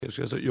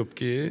계속해서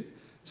욥기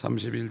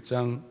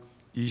 31장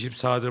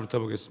 24절부터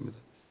보겠습니다.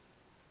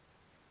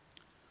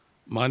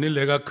 만일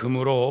내가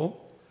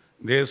금으로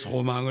내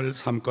소망을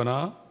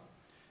삼거나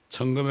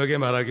정금에게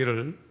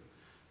말하기를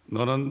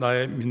너는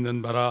나의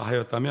믿는 바라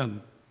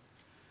하였다면,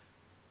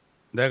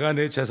 내가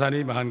내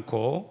재산이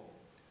많고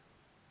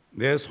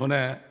내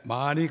손에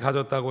많이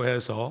가졌다고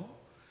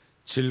해서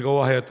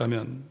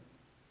즐거워하였다면,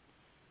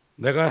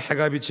 내가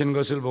해가 비치는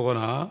것을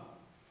보거나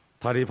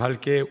달이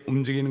밝게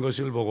움직이는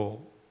것을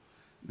보고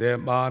내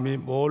마음이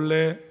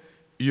몰래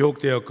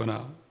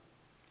유혹되었거나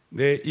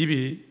내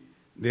입이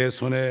내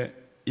손에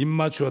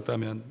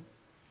입맞추었다면,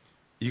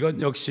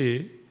 이것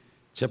역시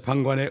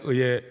재판관에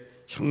의해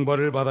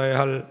형벌을 받아야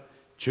할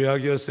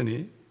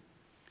죄악이었으니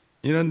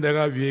이는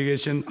내가 위에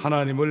계신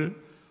하나님을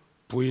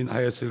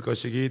부인하였을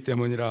것이기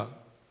때문이라.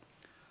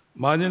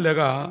 만일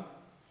내가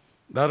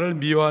나를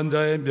미워한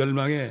자의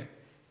멸망에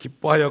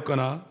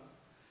기뻐하였거나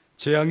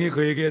재앙이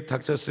그에게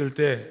닥쳤을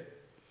때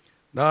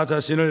나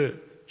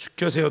자신을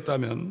축혀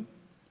세웠다면,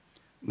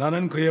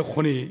 나는 그의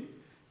혼이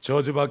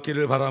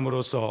저주받기를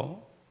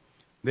바람으로써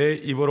내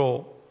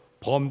입으로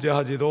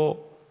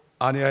범죄하지도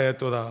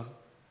아니하였도다.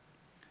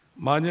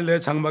 만일 내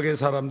장막의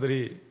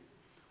사람들이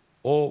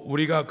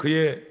우리가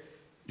그의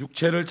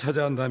육체를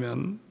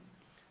차지한다면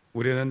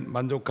우리는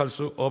만족할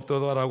수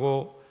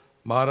없도다라고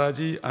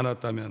말하지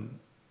않았다면,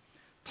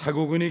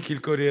 타국은이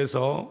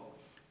길거리에서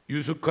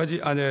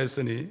유숙하지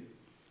아니하였으니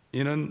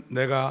이는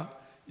내가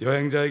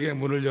여행자에게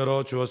문을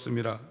열어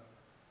주었음이라.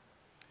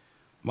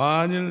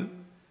 만일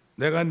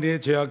내가 네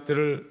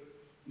죄악들을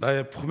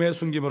나의 품에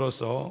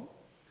숨김으로써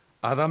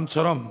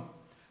아담처럼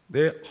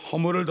내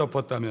허물을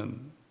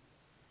덮었다면,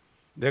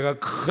 내가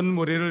큰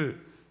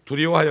무리를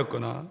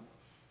두려워하였거나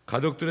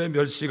가족들의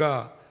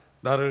멸시가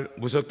나를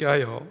무섭게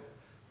하여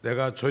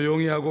내가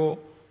조용히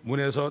하고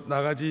문에서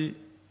나가지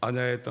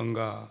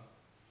아니하였던가.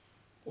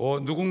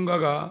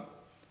 누군가가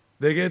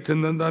내게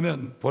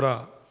듣는다면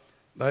보라,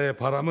 나의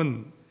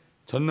바람은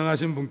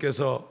전능하신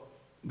분께서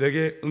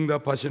내게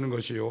응답하시는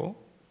것이요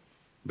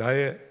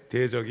나의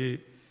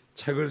대적이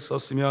책을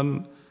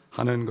썼으면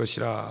하는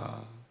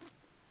것이라.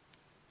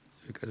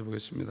 여기까지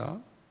보겠습니다.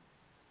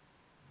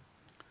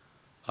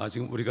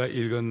 지금 우리가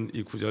읽은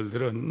이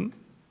구절들은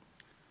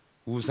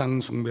우상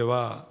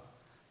숭배와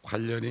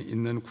관련이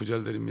있는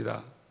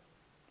구절들입니다.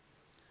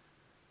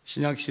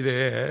 신약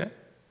시대의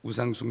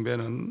우상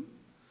숭배는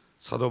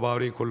사도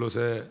바울이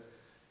골로새에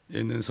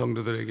있는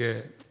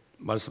성도들에게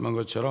말씀한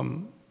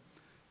것처럼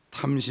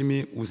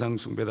탐심이 우상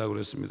숭배다고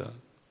그랬습니다.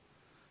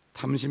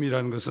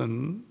 탐심이라는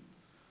것은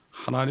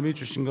하나님이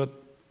주신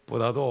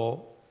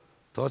것보다도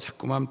더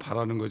자꾸만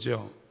바라는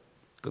거죠.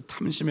 그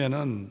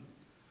탐심에는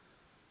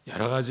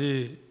여러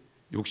가지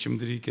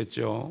욕심들이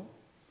있겠죠.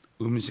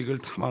 음식을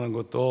탐하는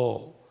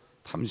것도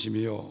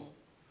탐심이요,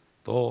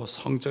 또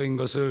성적인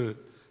것을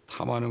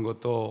탐하는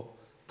것도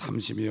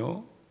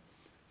탐심이요,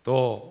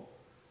 또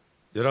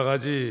여러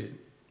가지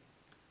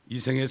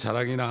이생의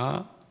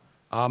자랑이나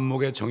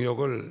안목의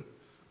정욕을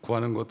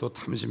구하는 것도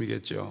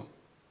탐심이겠죠.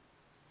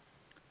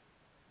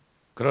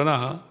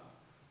 그러나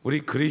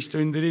우리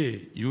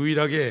그리스도인들이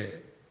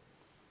유일하게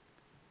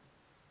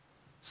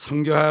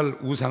섬겨야 할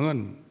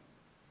우상은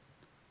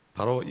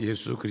바로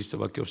예수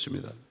그리스도밖에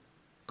없습니다.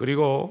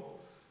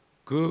 그리고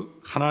그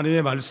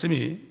하나님의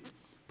말씀이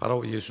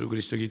바로 예수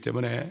그리스도이기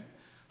때문에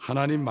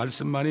하나님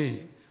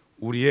말씀만이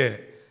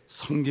우리의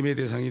섬김의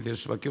대상이 될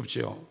수밖에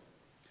없지요.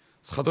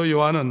 사도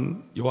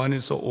요한은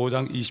요한일서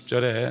 5장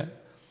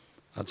 20절에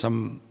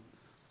참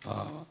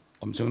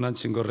엄청난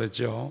증거를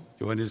했죠.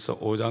 요한일서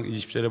 5장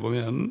 20절에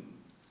보면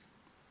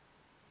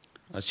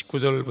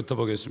 19절부터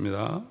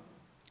보겠습니다.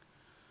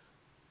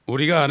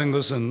 우리가 아는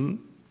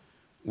것은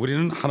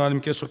우리는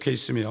하나님께 속해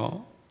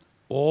있으며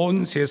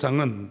온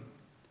세상은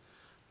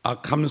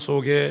악함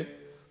속에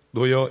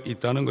놓여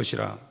있다는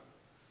것이라.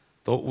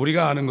 또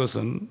우리가 아는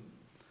것은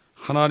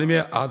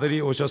하나님의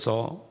아들이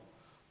오셔서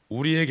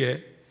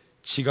우리에게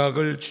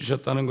지각을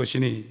주셨다는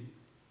것이니,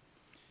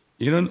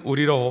 이는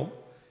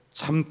우리로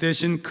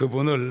참되신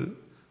그분을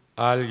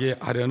알게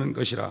하려는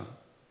것이라.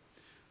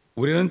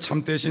 우리는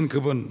참되신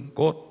그분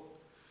곧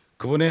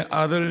그분의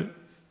아들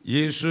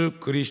예수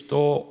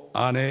그리스도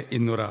안에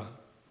있노라.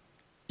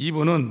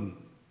 이분은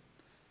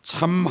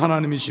참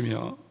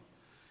하나님이시며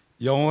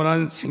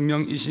영원한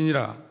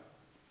생명이시니라.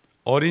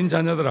 어린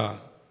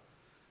자녀들아,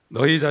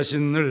 너희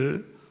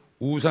자신을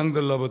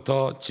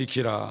우상들로부터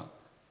지키라.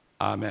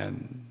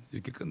 아멘.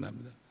 이렇게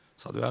끝납니다.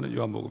 사도 요한은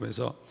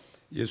요한복음에서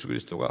예수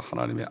그리스도가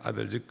하나님의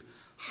아들 즉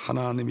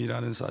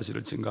하나님이라는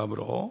사실을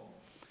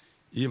증거함으로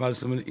이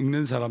말씀을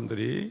읽는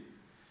사람들이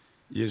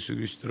예수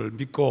그리스도를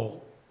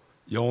믿고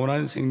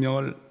영원한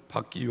생명을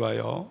받기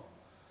위하여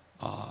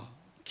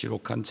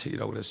기록한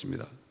책이라고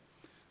그랬습니다.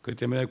 그렇기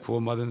때문에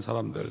구원받은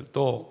사람들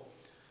또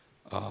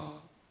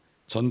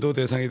전도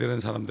대상이 되는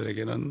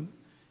사람들에게는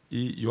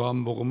이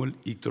요한복음을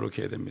읽도록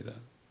해야 됩니다.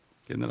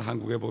 옛날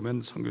한국에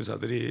보면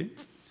선교사들이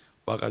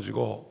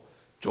와가지고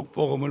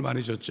쪽복음을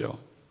많이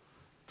줬죠.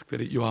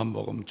 특별히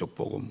요한복음,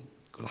 쪽복음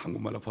그걸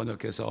한국말로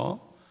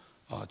번역해서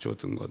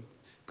주었던 것,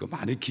 그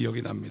많이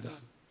기억이 납니다.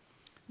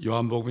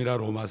 요한복음이나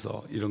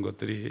로마서 이런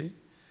것들이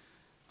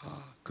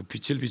그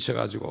빛을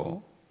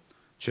비춰가지고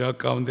죄악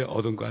가운데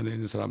어둠 가운데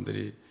있는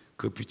사람들이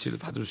그 빛을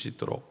받을 수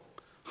있도록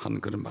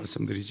한 그런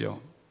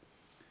말씀들이죠.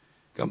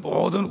 그러니까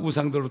모든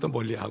우상들로부터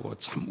멀리하고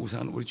참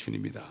우상은 우리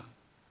주님이다.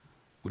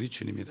 우리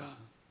주님이다.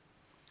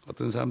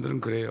 어떤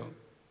사람들은 그래요.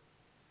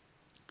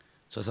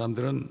 저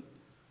사람들은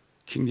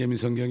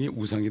킹제임스 성경이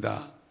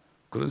우상이다.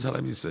 그런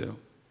사람이 있어요.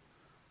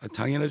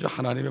 당연하죠.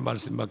 하나님의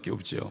말씀밖에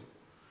없지요.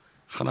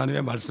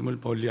 하나님의 말씀을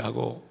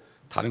멀리하고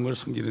다른 걸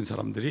섬기는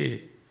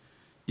사람들이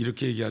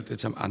이렇게 얘기할 때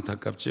참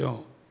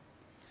안타깝죠.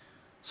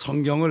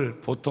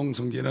 성경을 보통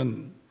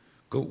성경은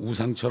그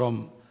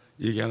우상처럼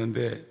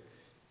얘기하는데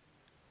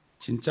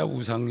진짜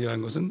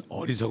우상이라는 것은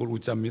어리석을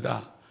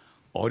우자입니다.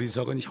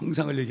 어리석은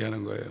형상을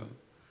얘기하는 거예요.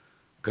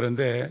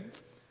 그런데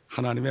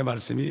하나님의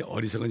말씀이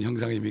어리석은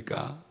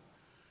형상입니까?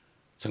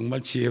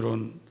 정말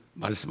지혜로운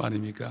말씀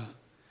아닙니까?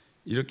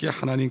 이렇게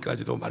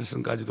하나님까지도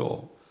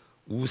말씀까지도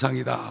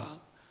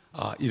우상이다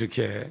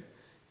이렇게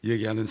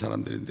얘기하는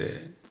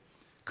사람들인데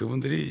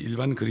그분들이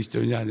일반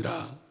그리스도인이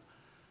아니라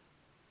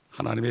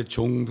하나님의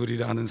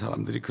종들이라 하는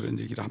사람들이 그런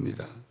얘기를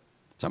합니다.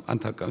 참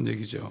안타까운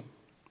얘기죠.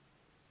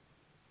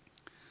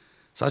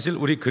 사실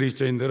우리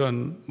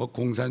그리스도인들은 뭐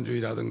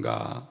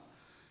공산주의라든가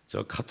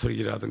저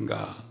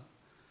카톨릭이라든가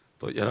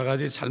또 여러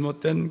가지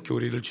잘못된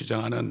교리를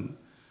주장하는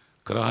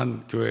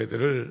그러한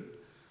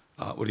교회들을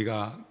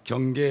우리가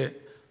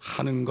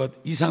경계하는 것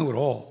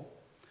이상으로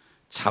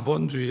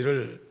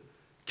자본주의를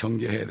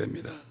경계해야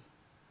됩니다.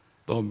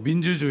 또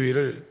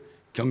민주주의를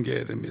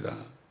경계해야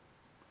됩니다.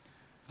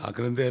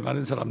 그런데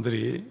많은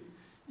사람들이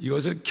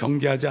이것을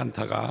경계하지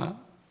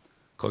않다가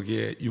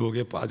거기에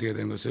유혹에 빠지게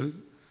된 것을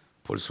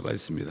볼 수가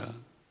있습니다.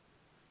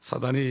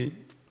 사단이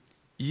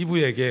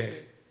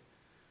이브에게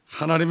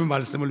하나님의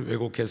말씀을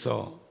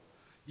왜곡해서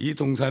이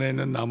동산에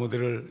있는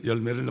나무들을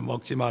열매를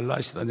먹지 말라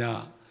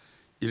하시더냐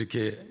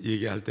이렇게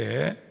얘기할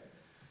때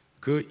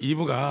그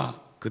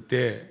이브가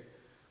그때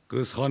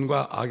그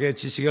선과 악의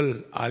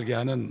지식을 알게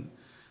하는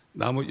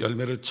나무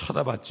열매를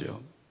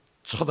쳐다봤죠.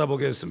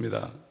 쳐다보게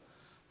했습니다.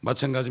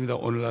 마찬가지입니다.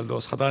 오늘날도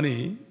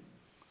사단이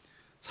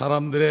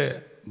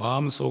사람들의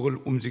마음속을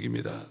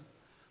움직입니다.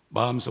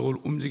 마음속을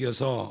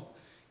움직여서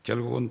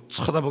결국은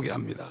쳐다보게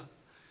합니다.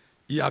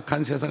 이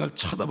악한 세상을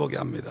쳐다보게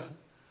합니다.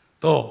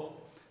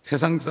 또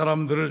세상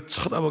사람들을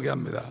쳐다보게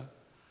합니다.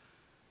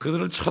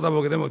 그들을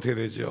쳐다보게 되면 어떻게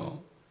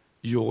되죠?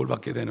 유혹을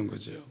받게 되는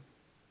거죠.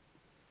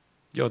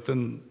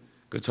 어떤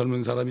그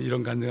젊은 사람이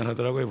이런 간증을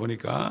하더라고요.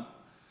 보니까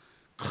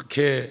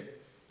그렇게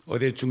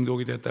어디에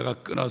중독이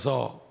됐다가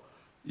끊어서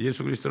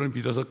예수 그리스도를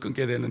믿어서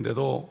끊게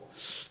되는데도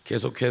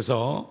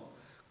계속해서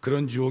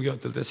그런 유혹이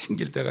어떨 때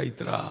생길 때가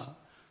있더라.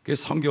 그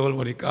성경을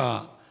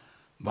보니까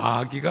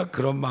마귀가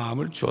그런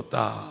마음을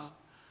주었다.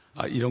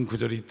 이런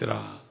구절이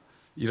있더라.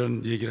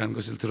 이런 얘기를 하는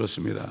것을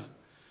들었습니다.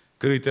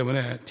 그렇기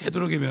때문에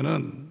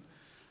되도록이면은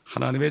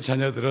하나님의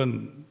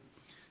자녀들은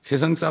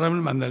세상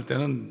사람을 만날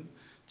때는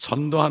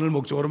전도하는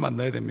목적으로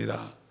만나야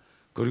됩니다.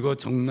 그리고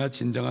정말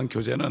진정한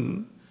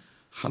교제는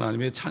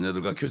하나님의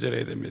자녀들과 교제를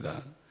해야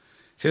됩니다.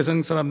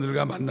 세상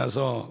사람들과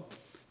만나서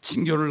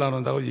친교를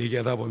나눈다고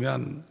얘기하다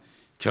보면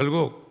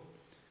결국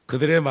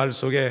그들의 말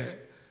속에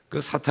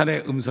그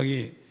사탄의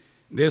음성이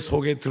내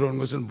속에 들어오는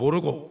것을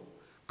모르고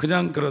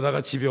그냥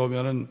그러다가 집에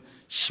오면은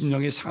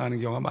심령이 상하는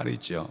경우가 많이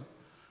있죠.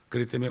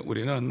 그렇기 때문에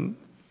우리는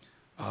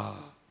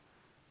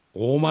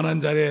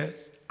오만한 자리에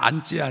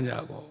앉지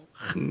아니하고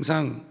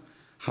항상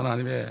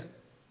하나님의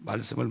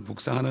말씀을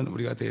묵상하는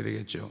우리가 되어야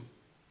되겠죠.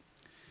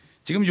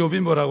 지금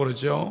욥이 뭐라고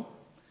그러죠?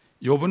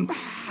 욥은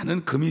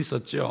많은 금이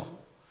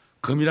있었죠.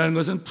 금이라는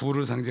것은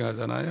부를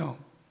상징하잖아요.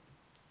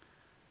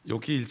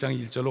 욥기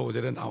 1장 1절로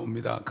 5절에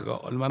나옵니다. 그가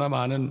얼마나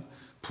많은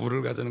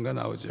부를 가졌는가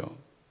나오죠.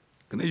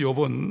 근데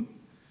욥은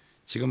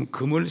지금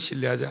금을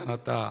신뢰하지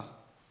않았다.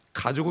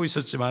 가지고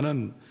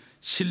있었지만은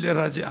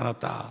신뢰를 하지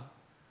않았다.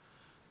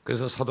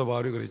 그래서 사도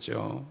바울이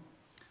그랬죠.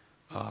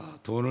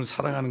 돈을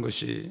사랑하는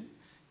것이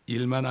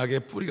일만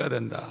악의 뿌리가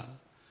된다.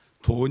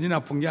 돈이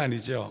나쁜 게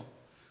아니죠.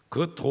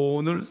 그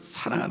돈을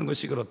사랑하는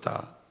것이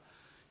그렇다.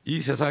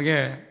 이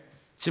세상에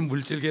지금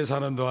물질계에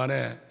사는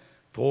동안에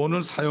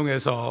돈을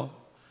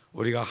사용해서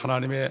우리가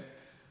하나님의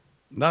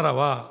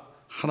나라와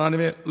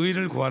하나님의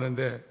의를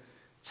구하는데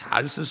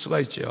잘 쓸 수가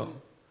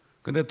있죠.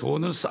 근데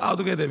돈을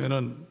쌓아두게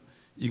되면은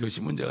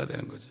이것이 문제가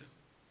되는 거죠.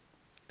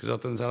 그래서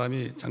어떤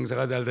사람이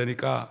장사가 잘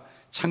되니까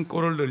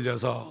창고를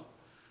늘려서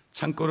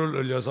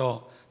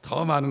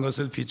더 많은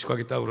것을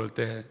비축하겠다고 그럴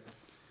때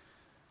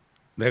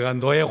내가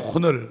너의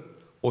혼을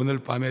오늘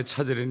밤에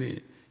찾으려니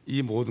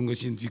이 모든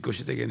것이 네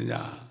것이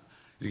되겠느냐,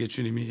 이렇게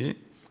주님이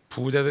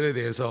부자들에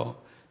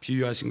대해서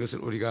비유하신 것을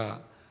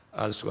우리가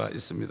알 수가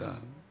있습니다.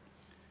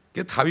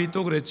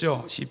 다윗도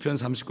그랬죠. 시편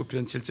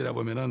 39편 7절에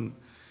보면은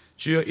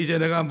주여 이제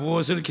내가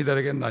무엇을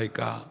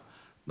기다리겠나이까,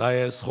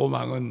 나의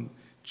소망은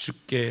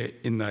주께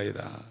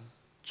있나이다.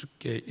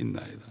 주께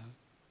있나이다.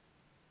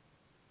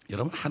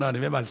 여러분,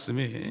 하나님의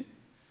말씀이,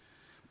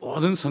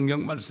 모든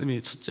성경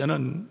말씀이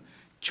첫째는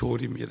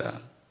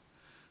교리입니다.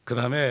 그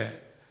다음에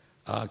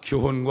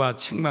교훈과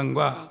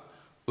책망과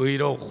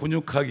의로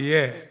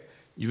훈육하기에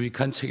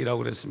유익한 책이라고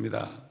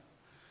그랬습니다.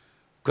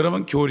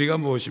 그러면 교리가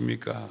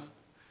무엇입니까?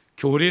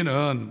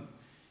 교리는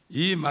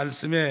이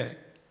말씀에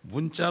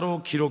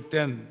문자로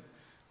기록된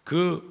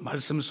그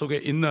말씀 속에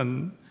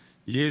있는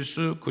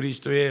예수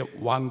그리스도의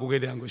왕국에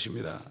대한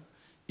것입니다.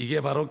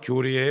 이게 바로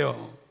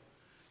교리예요.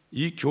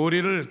 이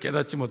교리를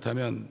깨닫지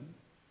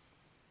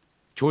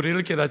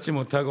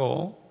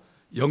못하고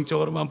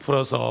영적으로만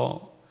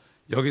풀어서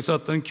여기서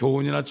어떤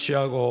교훈이나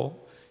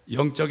취하고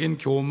영적인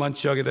교훈만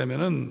취하게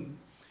되면은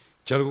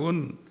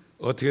결국은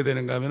어떻게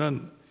되는가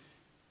하면은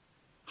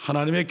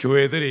하나님의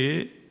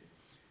교회들이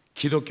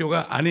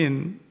기독교가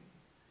아닌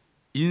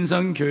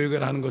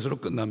인성교육을 하는 것으로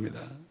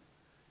끝납니다.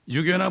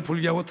 유교나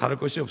불교하고 다를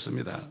것이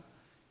없습니다.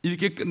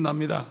 이렇게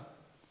끝납니다.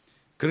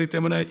 그렇기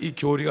때문에 이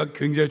교리가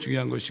굉장히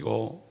중요한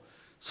것이고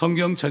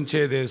성경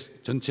전체에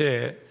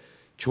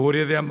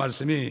교리에 대한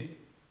말씀이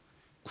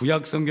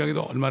구약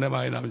성경에도 얼마나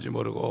많이 나오는지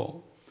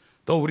모르고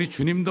또 우리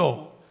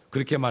주님도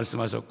그렇게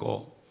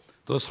말씀하셨고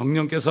또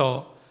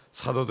성령께서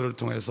사도들을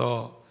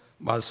통해서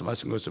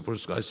말씀하신 것을 볼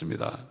수가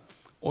있습니다.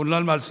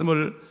 오늘날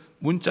말씀을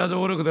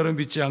문자적으로 그대로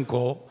믿지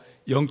않고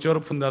영적으로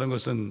푼다는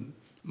것은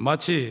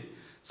마치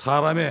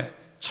사람의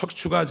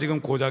척추가 지금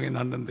고장이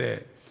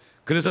났는데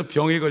그래서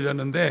병이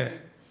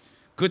걸렸는데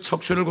그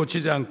척추를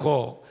고치지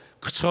않고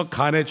그저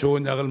간에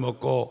좋은 약을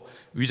먹고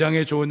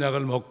위장에 좋은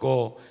약을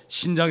먹고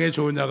신장에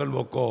좋은 약을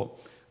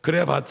먹고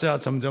그래 봤자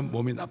점점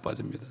몸이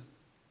나빠집니다.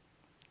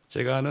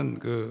 제가 아는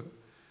그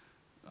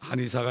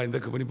한의사가 있는데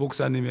그분이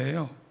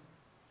목사님이에요.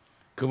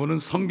 그분은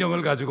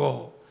성경을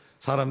가지고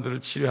사람들을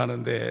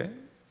치료하는데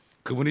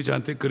그분이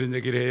저한테 그런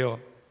얘기를 해요.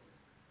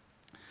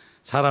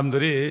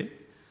 사람들이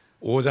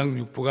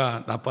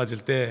오장육부가 나빠질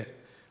때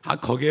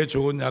거기에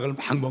좋은 약을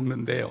막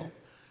먹는데요.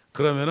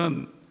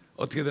 그러면은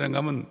어떻게 되는가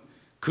하면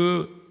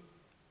그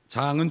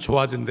장은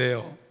좋아진대요.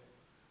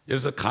 예를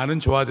들어서 간은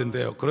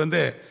좋아진대요.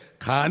 그런데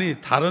간이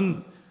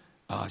다른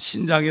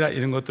신장이나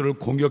이런 것들을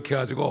공격해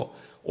가지고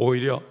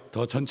오히려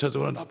더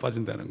전체적으로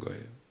나빠진다는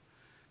거예요.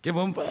 이게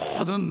보면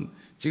모든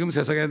지금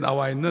세상에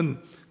나와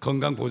있는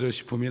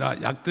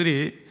건강보조식품이나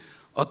약들이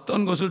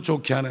어떤 것을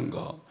좋게 하는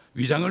거,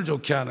 위장을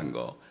좋게 하는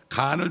거,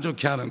 간을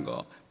좋게 하는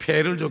거,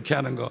 폐를 좋게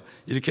하는 거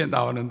이렇게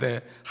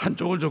나오는데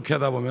한쪽을 좋게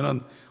하다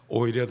보면은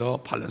오히려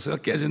더 밸런스가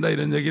깨진다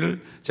이런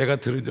얘기를 제가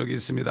들은 적이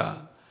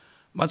있습니다.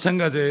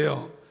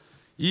 마찬가지예요.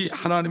 이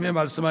하나님의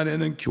말씀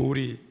안에는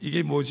교리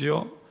이게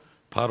뭐지요?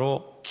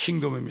 바로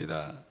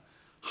킹덤입니다.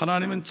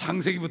 하나님은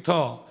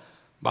창세기부터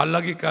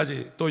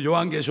말라기까지 또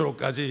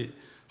요한계시록까지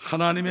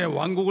하나님의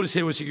왕국을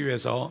세우시기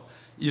위해서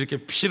이렇게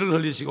피를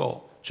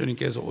흘리시고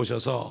주님께서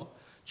오셔서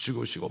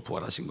죽으시고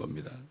부활하신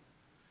겁니다.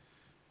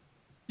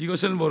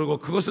 이것을 모르고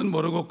그것을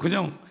모르고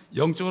그냥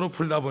영적으로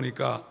풀다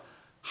보니까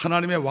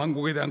하나님의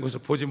왕국에 대한 것을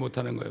보지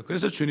못하는 거예요.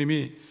 그래서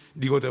주님이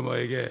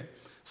니고데모에게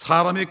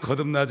사람이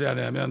거듭나지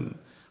않으면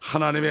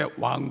하나님의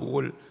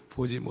왕국을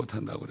보지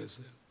못한다고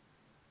그랬어요.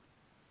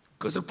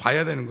 그것을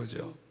봐야 되는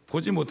거죠.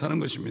 보지 못하는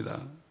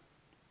것입니다.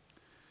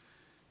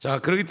 자,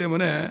 그렇기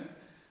때문에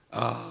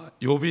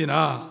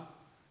욥이나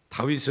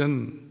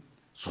다윗은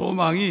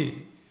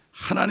소망이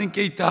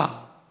하나님께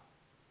있다.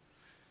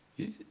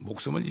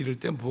 목숨을 잃을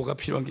때 뭐가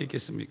필요한 게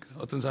있겠습니까?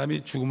 어떤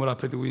사람이 죽음을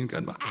앞에 두고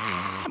있으니까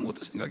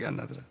아무것도 생각이 안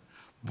나더라.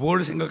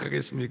 뭘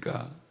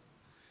생각하겠습니까?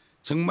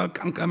 정말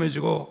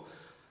깜깜해지고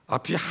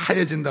앞이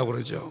하얘진다고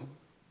그러죠.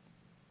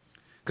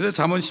 그래서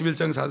잠언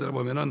 11장 4절을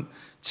보면은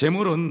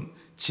재물은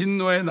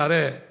진노의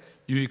날에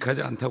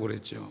유익하지 않다고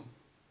그랬죠.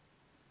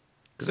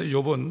 그래서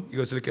욥은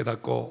이것을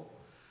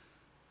깨닫고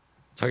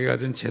자기가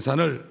가진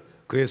재산을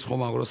그의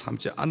소망으로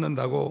삼지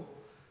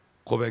않는다고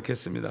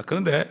고백했습니다.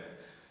 그런데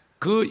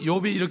그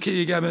욥이 이렇게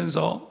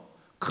얘기하면서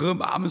그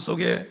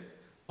마음속에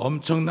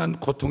엄청난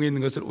고통이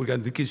있는 것을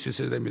우리가 느낄 수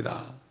있어야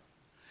됩니다.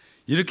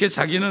 이렇게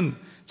자기는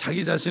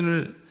자기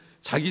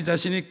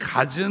자신이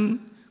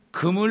가진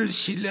금을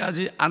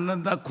신뢰하지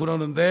않는다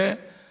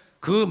그러는데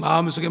그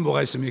마음속에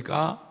뭐가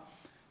있습니까?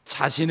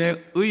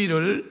 자신의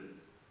의를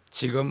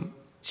지금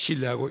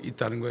신뢰하고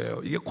있다는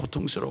거예요. 이게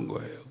고통스러운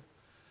거예요.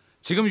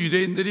 지금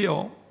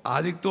유대인들이요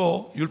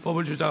아직도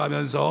율법을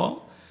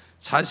주장하면서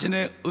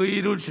자신의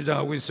의를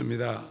주장하고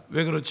있습니다.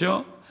 왜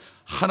그렇죠?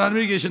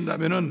 하나님이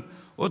계신다면은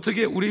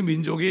어떻게 우리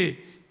민족이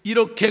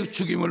이렇게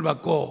죽임을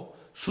받고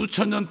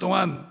수천 년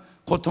동안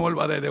고통을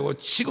받아야 되고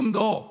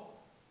지금도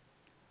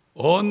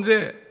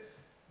언제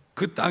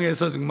그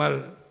땅에서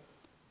정말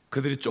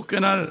그들이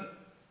쫓겨날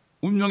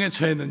운명에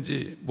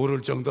처했는지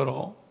모를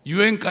정도로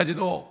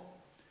유엔까지도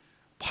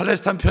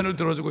팔레스타인 편을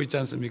들어주고 있지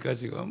않습니까?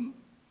 지금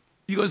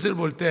이것을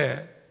볼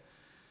때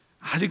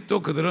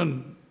아직도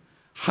그들은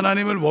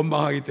하나님을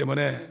원망하기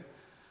때문에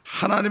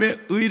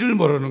하나님의 의를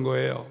모르는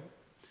거예요.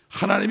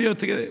 하나님이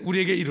어떻게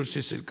우리에게 이룰 수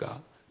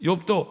있을까?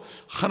 욥도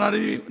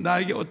하나님이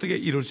나에게 어떻게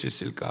이룰 수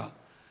있을까?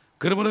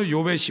 그러므로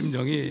욥의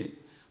심정이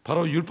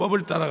바로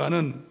율법을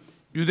따라가는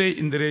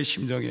유대인들의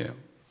심정이에요.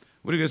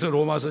 우리 그래서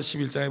로마서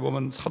 11장에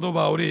보면 사도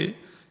바울이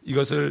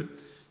이것을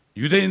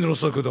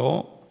유대인으로서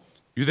그도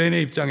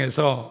유대인의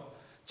입장에서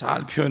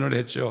잘 표현을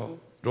했죠.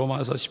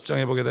 로마서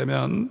 10장에 보게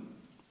되면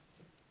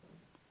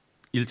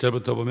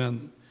 1절부터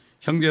보면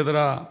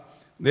형제들아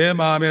내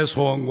마음의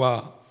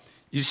소원과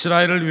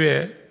이스라엘을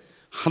위해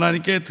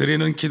하나님께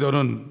드리는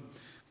기도는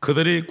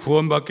그들이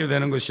구원받게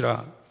되는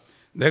것이라.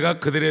 내가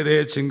그들에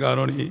대해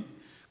증거하노니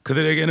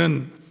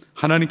그들에게는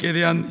하나님께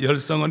대한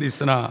열성은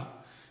있으나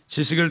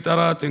지식을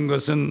따라 된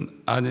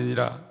것은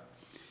아니니라.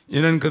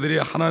 이는 그들이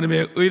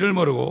하나님의 의를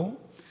모르고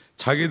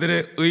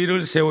자기들의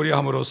의를 세우려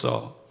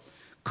함으로써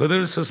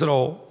그들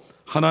스스로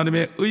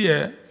하나님의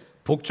의에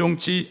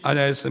복종치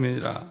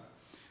아니하였음이니라.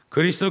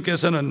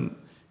 그리스도께서는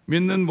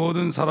믿는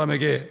모든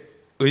사람에게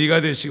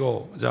의가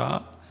되시고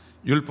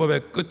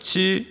율법의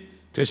끝이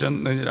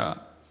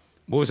되셨느니라.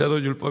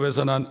 모세도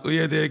율법에서 난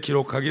의에 대해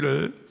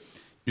기록하기를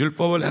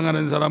율법을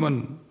행하는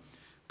사람은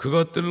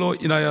그것들로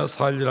인하여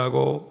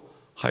살리라고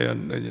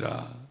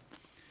하였느니라.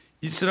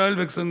 이스라엘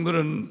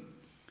백성들은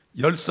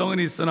열성은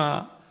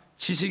있으나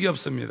지식이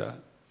없습니다.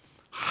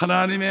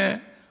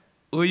 하나님의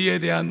의에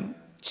대한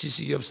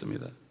지식이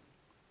없습니다.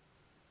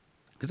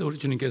 그래서 우리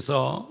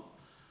주님께서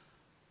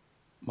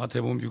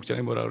마태복음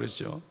 6장에 뭐라고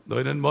그랬죠?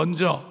 너희는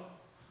먼저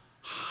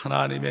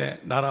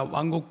하나님의 나라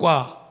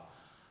왕국과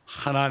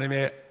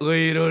하나님의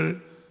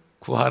의를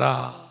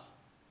구하라.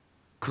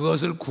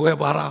 그것을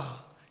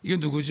구해봐라. 이게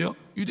누구죠?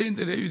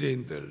 유대인들이에요.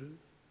 유대인들.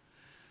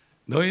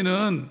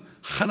 너희는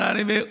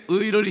하나님의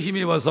의를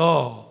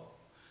힘입어서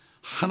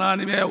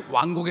하나님의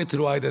왕국에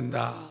들어와야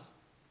된다.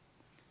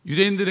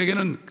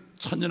 유대인들에게는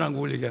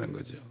천년왕국을 얘기하는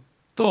거죠.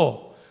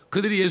 또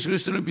그들이 예수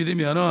그리스도를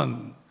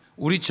믿으면은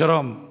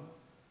우리처럼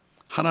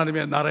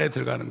하나님의 나라에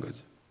들어가는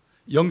거죠.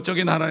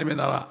 영적인 하나님의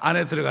나라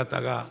안에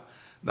들어갔다가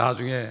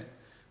나중에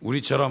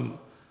우리처럼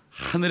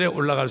하늘에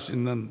올라갈 수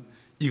있는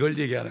이걸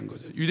얘기하는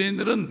거죠.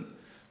 유대인들은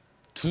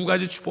두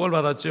가지 축복을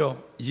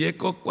받았죠. 옛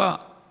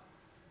것과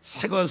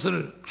새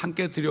것을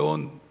함께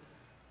들여온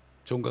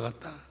종과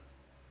같다.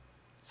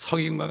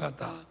 석인과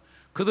같다.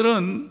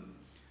 그들은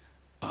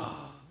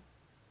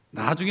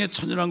나중에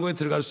천년왕국에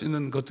들어갈 수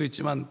있는 것도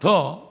있지만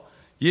더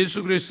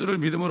예수 그리스도를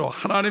믿음으로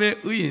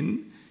하나님의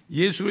의인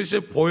예수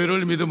그리스도의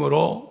보혈을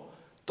믿음으로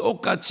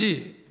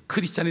똑같이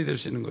크리스찬이 될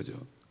수 있는 거죠.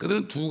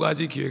 그들은 두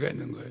가지 기회가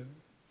있는 거예요.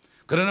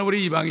 그러나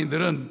우리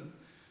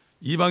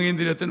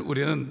이방인들이었던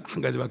우리는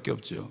한 가지밖에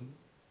없죠.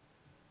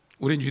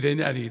 우리는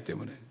유대인이 아니기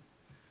때문에.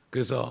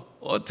 그래서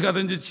어떻게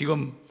하든지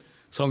지금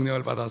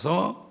성령을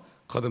받아서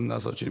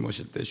거듭나서 주님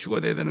오실 때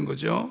휴거돼야 되는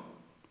거죠.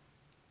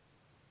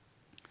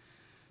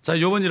 자,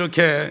 욥은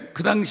이렇게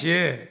그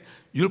당시에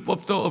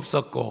율법도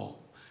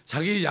없었고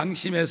자기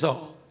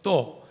양심에서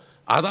또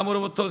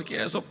아담으로부터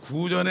계속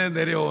구전에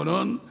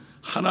내려오는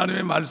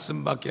하나님의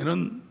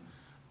말씀밖에는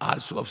알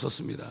수가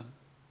없었습니다.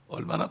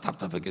 얼마나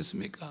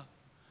답답했겠습니까?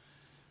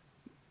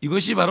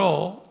 이것이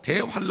바로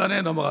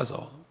대환란에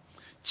넘어가서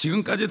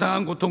지금까지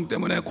당한 고통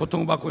때문에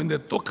고통받고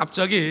있는데 또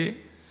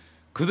갑자기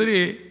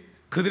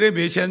그들의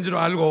메시아인 줄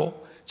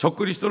알고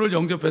적그리스도를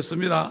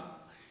영접했습니다.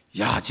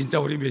 야, 진짜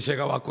우리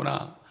메시아가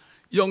왔구나.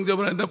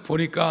 영접을 했는데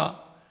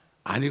보니까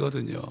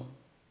아니거든요.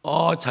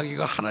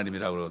 자기가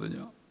하나님이라고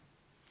그러거든요.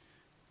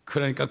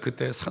 그러니까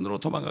그때 산으로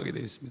도망가게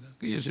되어 있습니다.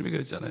 예수님이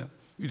그랬잖아요.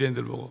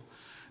 유대인들 보고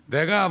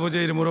내가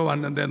아버지의 이름으로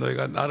왔는데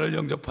너희가 나를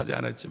영접하지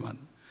않았지만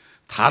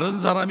다른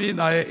사람이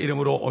나의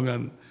이름으로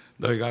오면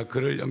너희가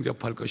그를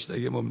영접할 것이다.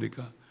 이게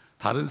뭡니까?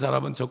 다른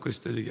사람은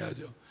적그리스도를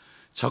얘기하죠.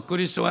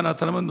 적그리스도가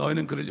나타나면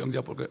너희는 그를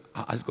영접할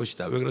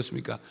것이다. 왜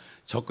그렇습니까?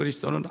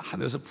 적그리스도는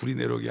하늘에서 불이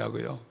내려오게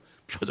하고요,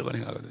 표적을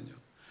행하거든요.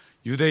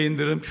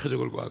 유대인들은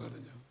표적을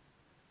구하거든요.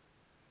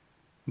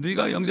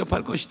 네가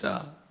영접할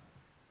것이다.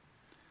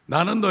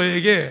 나는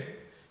너에게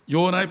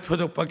요나의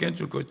표적밖에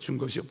줄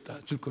것이 없다.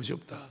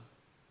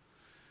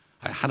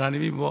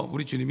 하나님이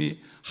우리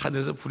주님이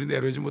하늘에서 불이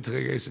내려오지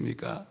못하게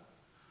하겠습니까?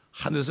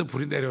 하늘에서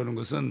불이 내려오는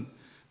것은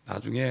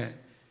나중에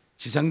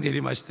지상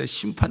재림하실 때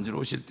심판주로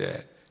오실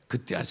때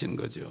그때 하시는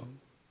거죠.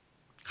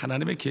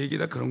 하나님의 계획이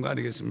다 그런 거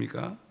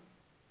아니겠습니까?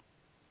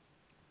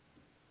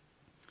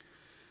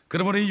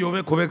 그러므로 이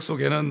욥의 고백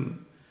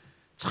속에는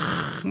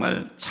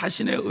정말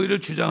자신의 의를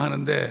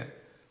주장하는데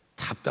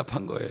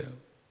답답한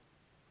거예요.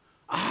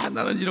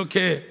 나는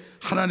이렇게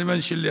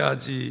하나님은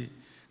신뢰하지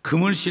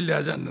금을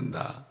신뢰하지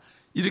않는다.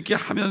 이렇게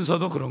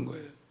하면서도 그런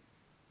거예요.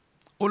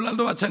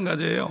 오늘날도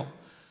마찬가지예요.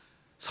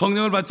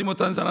 성령을 받지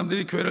못한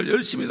사람들이 교회를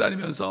열심히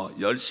다니면서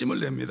열심을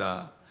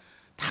냅니다.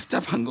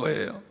 답답한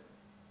거예요.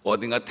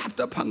 어딘가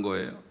답답한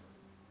거예요.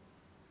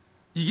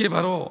 이게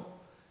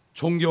바로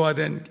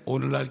종교화된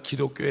오늘날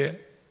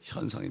기독교의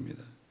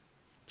현상입니다.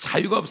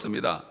 자유가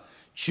없습니다.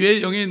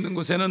 주의 영이 있는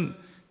곳에는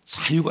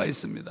자유가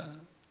있습니다.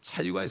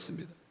 자유가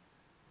있습니다.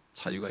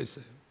 자유가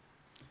있어요.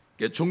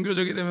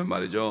 종교적이 되면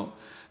말이죠,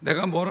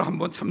 내가 뭐를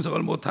한번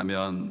참석을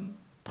못하면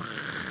막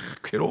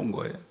괴로운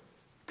거예요.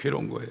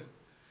 괴로운 거예요.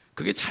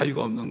 그게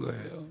자유가 없는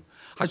거예요.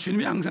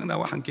 주님이 항상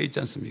나와 함께 있지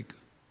않습니까?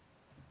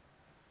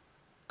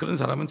 그런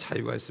사람은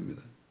자유가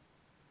있습니다.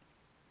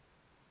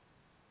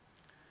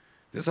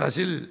 그래서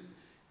사실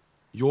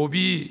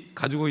욥이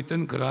가지고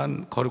있던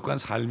그러한 거룩한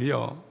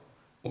삶이요,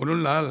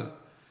 오늘날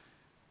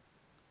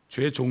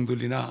주의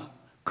종들이나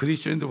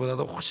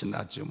그리스도인들보다도 훨씬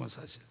낫죠,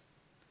 사실.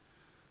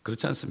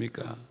 그렇지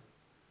않습니까?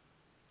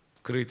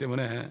 그렇기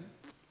때문에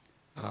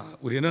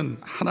우리는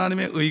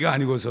하나님의 의가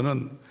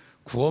아니고서는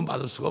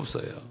구원받을 수가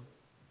없어요.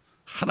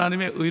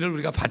 하나님의 의를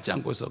우리가 받지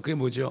않고서, 그게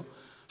뭐죠?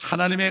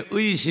 하나님의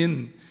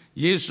의이신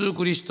예수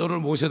그리스도를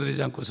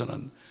모셔드리지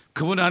않고서는,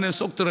 그분 안에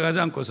쏙 들어가지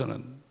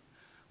않고서는,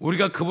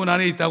 우리가 그분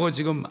안에 있다고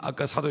지금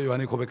아까 사도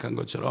요한이 고백한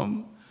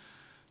것처럼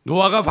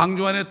노아가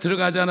방주 안에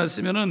들어가지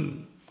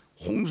않았으면은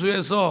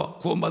홍수에서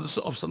구원받을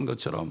수 없었던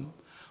것처럼,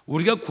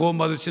 우리가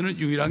구원받을 수 있는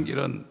유일한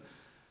길은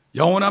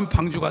영원한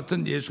방주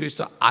같은 예수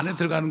그리스도 안에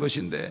들어가는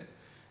것인데,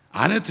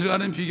 안에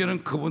들어가는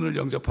비결은 그분을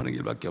영접하는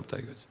길밖에 없다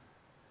이거죠.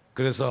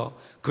 그래서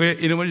그의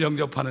이름을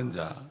영접하는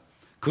자,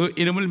 그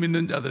이름을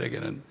믿는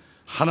자들에게는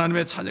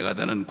하나님의 자녀가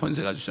되는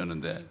권세가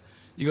주셨는데,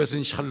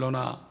 이것은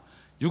샬로나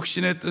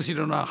육신의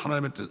뜻이로나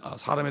하나님의 뜻,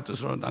 사람의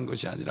뜻으로 난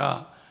것이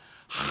아니라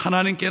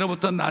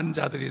하나님께로부터 난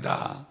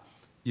자들이라,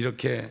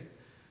 이렇게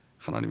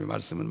하나님의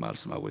말씀은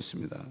말씀하고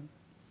있습니다.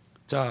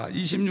 자,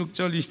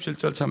 26절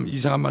 27절 참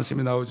이상한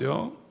말씀이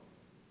나오죠.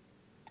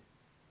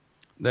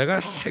 내가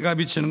해가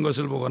비치는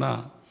것을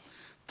보거나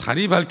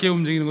달이 밝게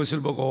움직이는 것을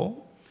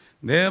보고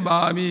내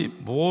마음이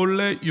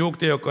몰래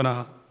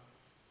유혹되었거나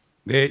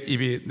내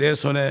입이 내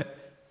손에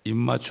입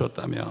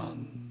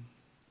맞추었다면,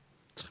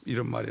 참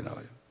이런 말이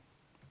나와요.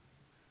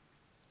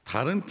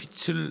 달은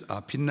빛을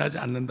빛나지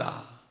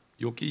않는다.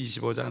 욥기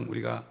 25장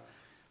우리가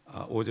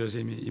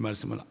 5절에서 이미 이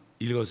말씀을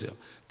읽었어요.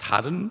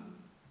 달은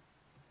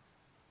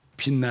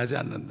빛나지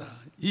않는다.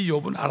 이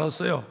욥은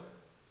알았어요.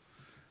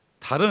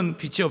 달은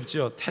빛이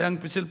없죠.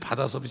 태양빛을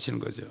받아서 비치는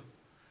거죠.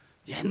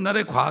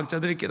 옛날에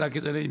과학자들이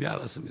깨닫기 전에 이미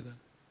알았습니다.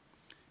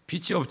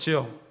 빛이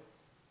없죠.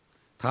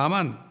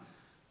 다만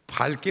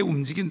밝게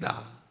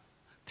움직인다.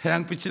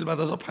 태양빛을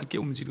받아서 밝게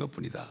움직이는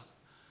것뿐이다.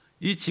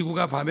 이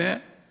지구가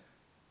밤에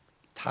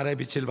달의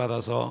빛을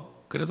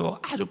받아서 그래도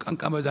아주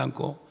깜깜하지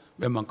않고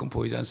웬만큼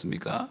보이지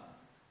않습니까?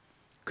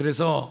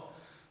 그래서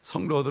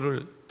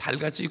성도들을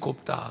달같이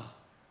곱다.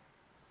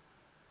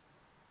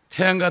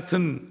 태양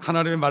같은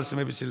하나님의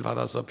말씀의 빛을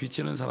받아서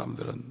비치는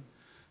사람들은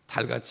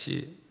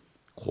달같이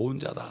고운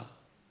자다.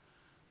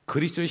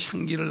 그리스도의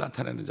향기를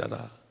나타내는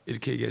자다.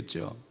 이렇게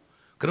얘기했죠.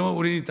 그러면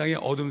우리는 이 땅의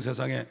어두운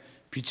세상에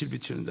빛을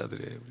비추는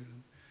자들이에요.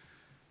 우리는.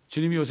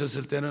 주님이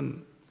오셨을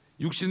때는,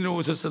 육신으로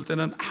오셨을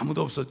때는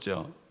아무도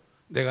없었죠.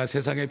 내가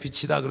세상의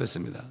빛이다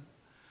그랬습니다.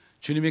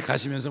 주님이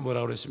가시면서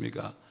뭐라고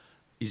그랬습니까?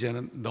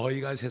 이제는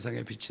너희가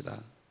세상의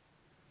빛이다.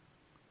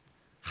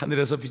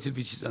 하늘에서 빛을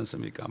비치지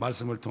않습니까?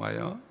 말씀을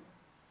통하여.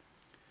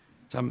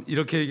 참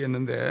이렇게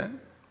얘기했는데,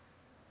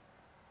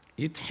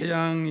 이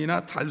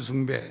태양이나 달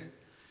숭배,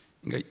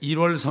 그러니까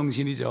 1월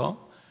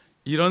성신이죠.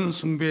 이런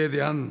숭배에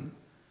대한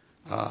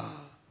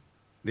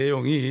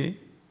내용이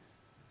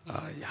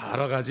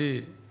여러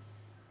가지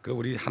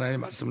우리 하나님의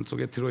말씀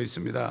속에 들어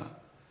있습니다.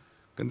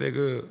 근데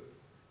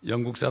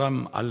영국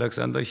사람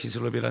알렉산더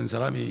히슬롭이라는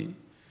사람이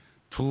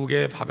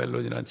 2개의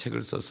바벨론이라는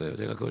책을 썼어요.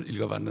 제가 그걸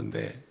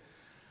읽어봤는데,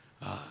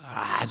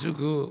 아주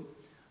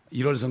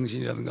 1월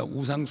성신이라든가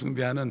우상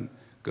숭배하는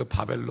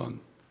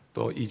바벨론,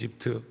 또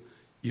이집트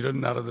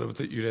이런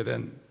나라들로부터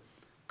유래된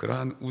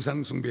그러한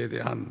우상 숭배에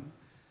대한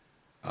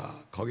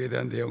거기에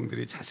대한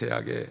내용들이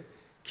자세하게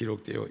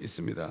기록되어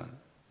있습니다.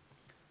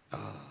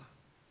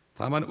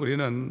 다만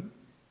우리는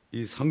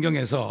이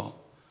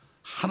성경에서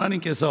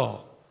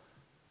하나님께서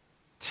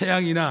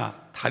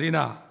태양이나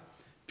달이나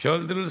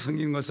별들을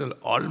섬기는 것을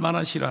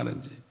얼마나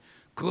싫어하는지,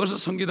 그것을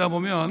섬기다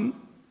보면은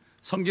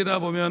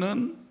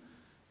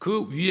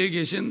그 위에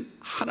계신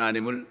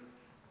하나님을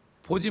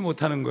보지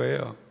못하는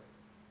거예요.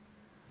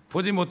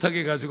 보지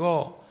못하게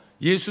해가지고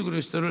예수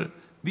그리스도를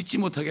믿지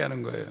못하게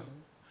하는 거예요.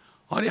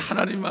 아니,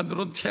 하나님이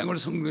만들어 태양을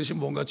섬기는 것이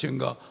뭔가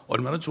죄인가,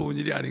 얼마나 좋은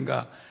일이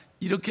아닌가,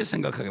 이렇게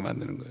생각하게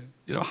만드는 거예요.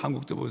 여러분,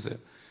 한국도 보세요.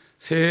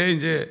 새해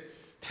이제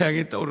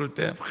태양이 떠오를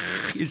때 막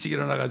일찍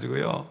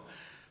일어나가지고요,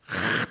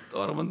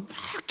 떠오르면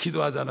막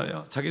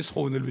기도하잖아요. 자기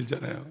소원을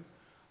빌잖아요.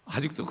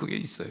 아직도 그게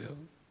있어요.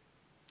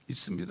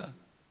 있습니다.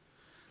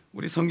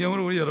 우리 성경을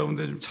우리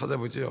여러분들 좀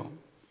찾아보죠.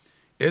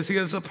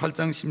 에스겔서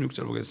 8장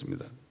 16절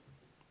보겠습니다.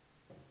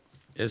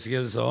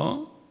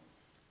 에스겔서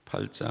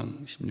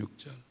 8장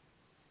 16절.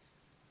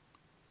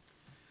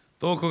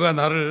 또 그가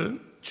나를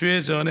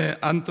주의 전에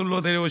안뜰로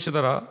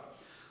데려오시더라.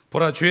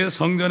 보라, 주의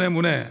성전의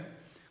문에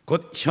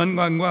곧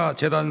현관과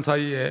제단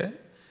사이에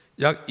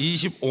약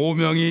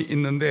 25명이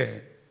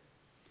있는데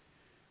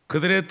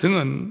그들의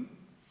등은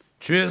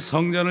주의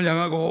성전을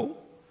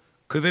향하고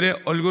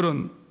그들의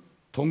얼굴은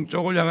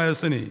동쪽을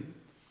향하였으니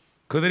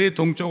그들이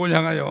동쪽을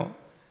향하여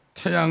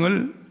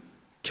태양을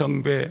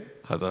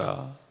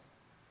경배하더라.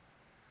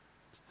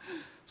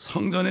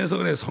 성전에서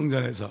그래,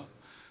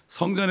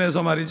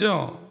 성전에서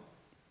말이죠.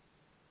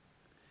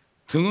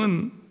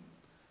 등은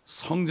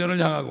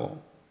성전을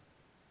향하고,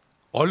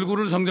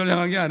 얼굴을 성전을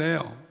향한 게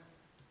아니에요.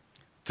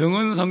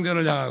 등은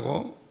성전을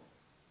향하고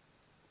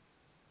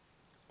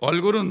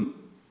얼굴은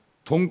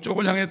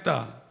동쪽을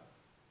향했다.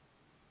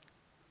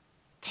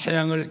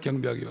 태양을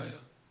경배하기 위하여.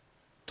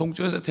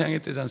 동쪽에서 태양이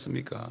뜨지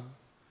않습니까?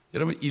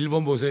 여러분,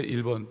 일본 보세요.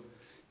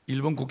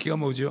 일본 국기가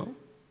뭐죠?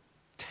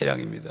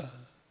 태양입니다.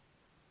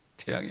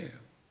 태양이에요.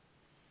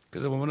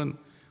 그래서 보면은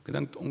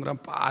그냥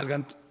동그란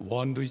빨간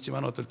원도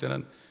있지만 어떨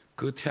때는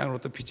그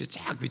태양으로부터 빛이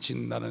쫙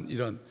비친다는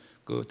이런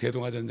그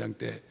대동아전장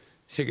때,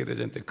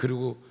 세계대전 때,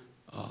 그리고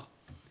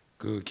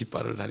그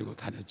깃발을 다니고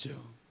다녔죠.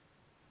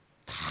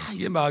 다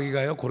이게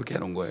마귀가요 그렇게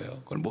해놓은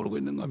거예요. 그걸 모르고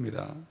있는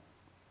겁니다.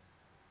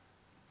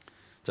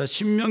 자,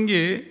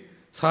 신명기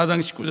 4장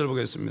 19절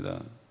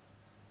보겠습니다.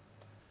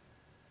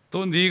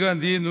 또 네가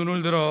네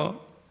눈을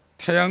들어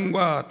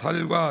태양과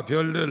달과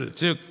별들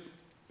즉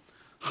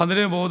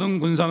하늘의 모든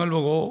군상을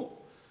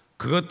보고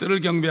그것들을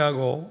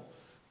경배하고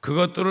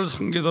그것들을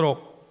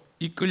섬기도록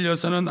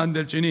이끌려서는 안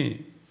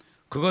될지니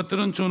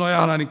그것들은 주 너의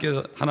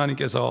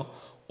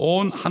하나님께서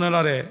온 하늘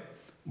아래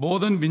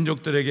모든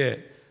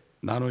민족들에게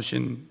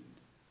나누신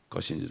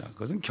것이니라.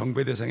 그것은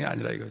경배 대상이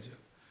아니라 이거죠.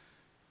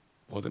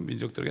 모든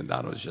민족들에게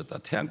나눠주셨다.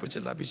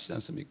 태양빛을 다 비치지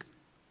않습니까?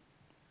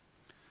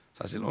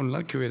 사실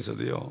오늘날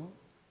교회에서도요,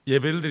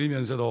 예배를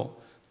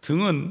드리면서도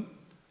등은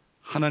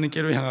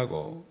하나님께로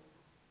향하고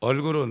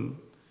얼굴은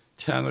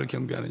태양을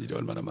경배하는 일이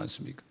얼마나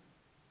많습니까?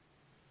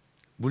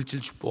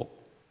 물질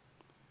축복,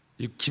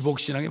 이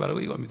기복신앙이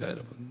바로 이겁니다,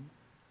 여러분.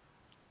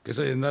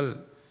 그래서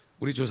옛날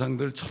우리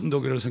조상들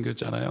천도교를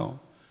섬겼잖아요.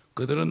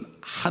 그들은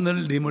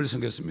하늘님을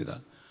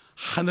섬겼습니다.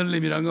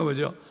 하늘님이라는 건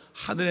뭐죠?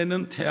 하늘에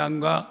있는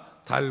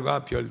태양과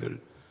달과 별들,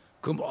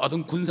 그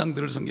모든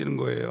군상들을 섬기는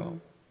거예요.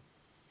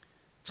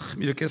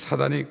 참 이렇게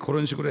사단이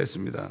그런 식으로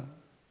했습니다.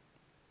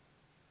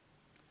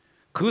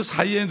 그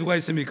사이에 누가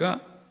있습니까?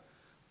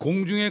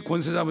 공중의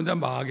권세 잡은 자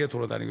마귀에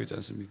돌아다니고 있지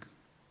않습니까?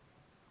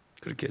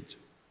 그렇게 했죠.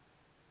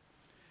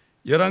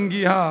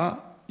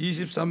 열왕기하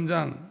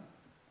 23장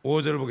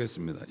 5절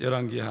보겠습니다.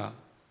 열왕기하.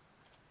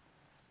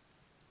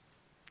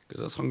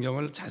 그래서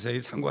성경을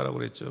자세히 참고하라고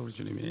그랬죠, 우리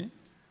주님이.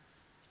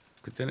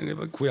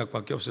 그때는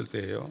구약밖에 없을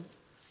때예요.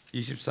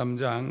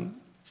 23장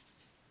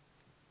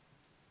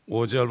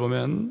 5절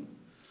보면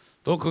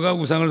또 그가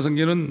우상을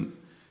섬기는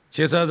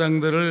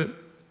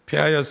제사장들을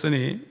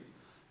폐하였으니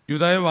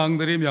유다의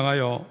왕들이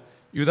명하여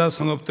유다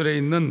성읍들에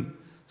있는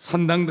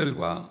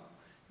산당들과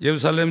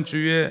예루살렘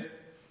주위의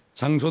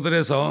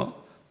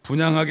장소들에서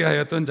분향하게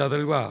하였던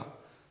자들과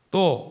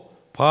또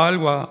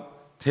바알과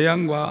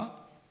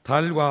태양과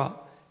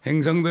달과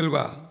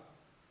행성들과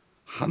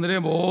하늘의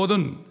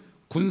모든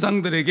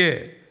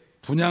군상들에게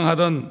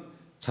분향하던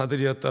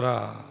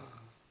자들이었더라.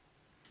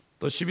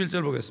 또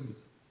 11절 보겠습니다.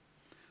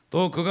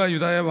 또 그가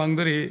유다의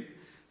왕들이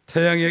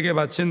태양에게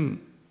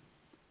바친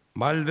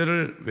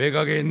말들을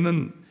외곽에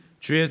있는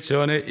주의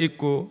전의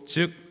입구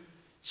즉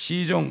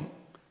시종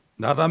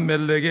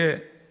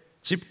나단멜렉의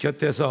집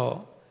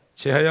곁에서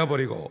제하여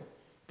버리고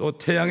또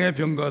태양의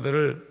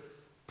병거들을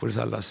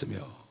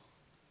불살랐으며.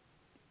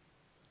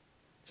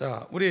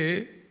 자,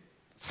 우리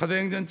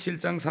사도행전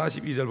 7장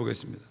 42절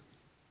보겠습니다.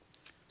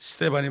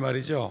 스데반이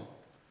말이죠,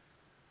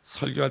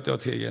 설교할 때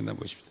어떻게 얘기했나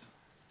보십시다.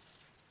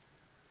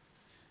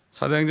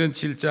 사도행전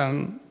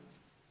 7장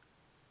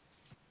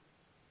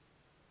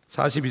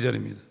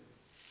 42절입니다.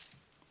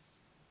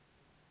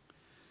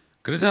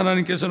 그래서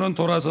하나님께서는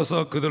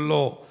돌아서서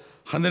그들로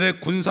하늘의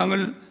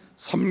군상을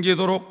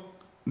섬기도록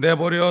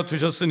내버려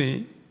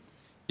두셨으니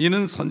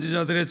이는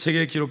선지자들의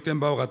책에 기록된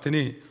바와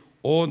같으니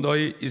오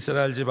너희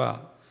이스라엘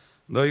집아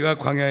너희가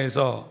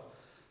광야에서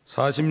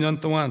 40년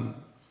동안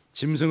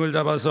짐승을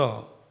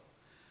잡아서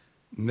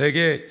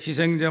내게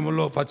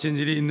희생제물로 바친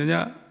일이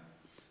있느냐?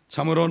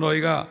 참으로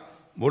너희가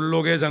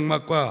몰록의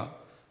장막과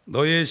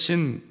너희의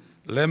신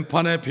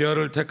램판의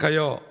비어를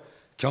택하여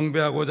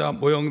경배하고자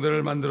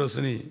모형들을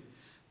만들었으니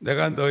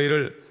내가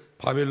너희를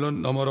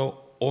바빌론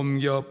너머로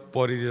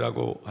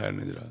옮겨버리리라고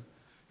하였느니라.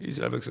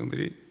 이스라엘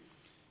백성들이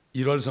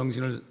 1월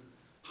성신을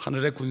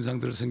하늘의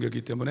군상들을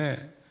섬겼기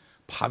때문에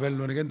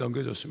바벨론에게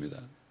넘겨줬습니다.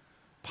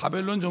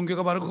 바벨론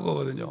종교가 바로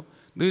그거거든요.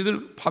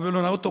 너희들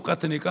바벨론하고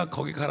똑같으니까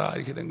거기 가라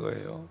이렇게 된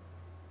거예요.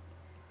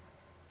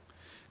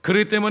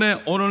 그렇기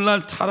때문에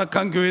오늘날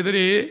타락한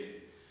교회들이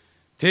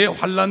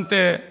대환란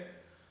때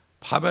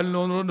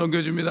바벨론으로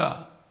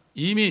넘겨줍니다.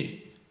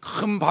 이미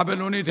큰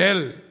바벨론이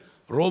될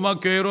로마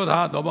교회로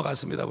다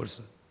넘어갔습니다.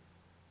 벌써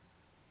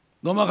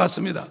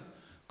넘어갔습니다.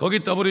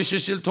 거기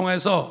WCC를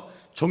통해서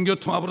종교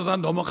통합으로 다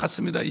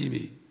넘어갔습니다.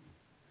 이미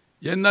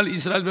옛날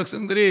이스라엘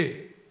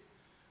백성들이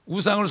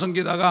우상을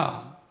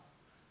섬기다가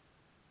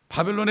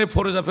바벨론에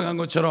포로 잡혀간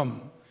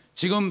것처럼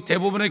지금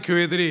대부분의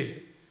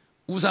교회들이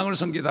우상을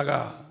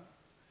섬기다가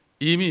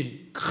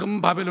이미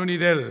큰 바벨론이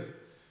될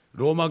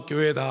로마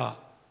교회에 다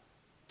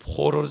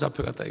포로로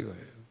잡혀갔다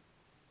이거예요.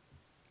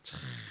 참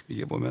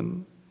이게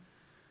보면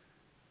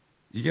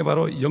이게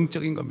바로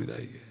영적인 겁니다.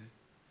 이게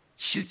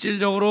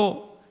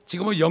실질적으로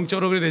지금은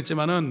영적으로 그래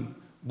됐지만은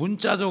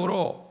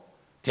문자적으로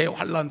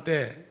대환란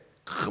때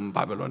큰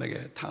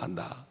바벨론에게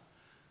당한다.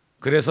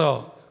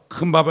 그래서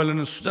큰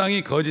바벨론은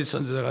수장이 거짓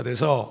선지자가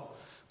돼서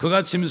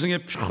그가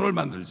짐승의 표를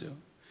만들죠.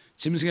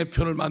 짐승의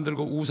표를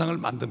만들고 우상을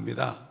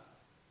만듭니다.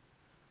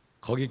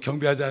 거기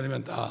경배하지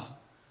않으면 다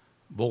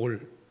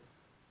목을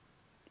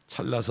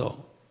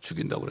잘라서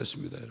죽인다고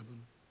그랬습니다,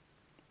 여러분.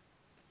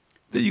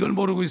 근데 이걸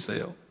모르고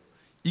있어요.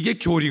 이게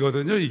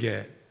교리거든요.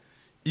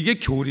 이게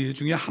교리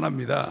중에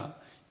하나입니다.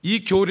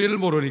 이 교리를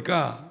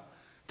모르니까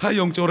다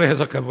영적으로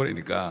해석해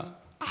버리니까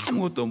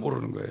아무것도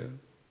모르는 거예요.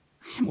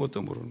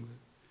 아무것도 모르는 거예요.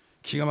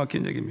 기가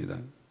막힌 얘기입니다.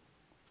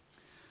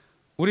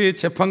 우리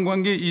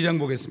재판관계 2장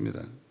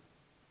보겠습니다.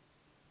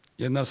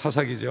 옛날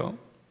사사기죠.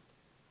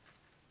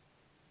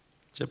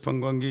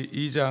 재판관계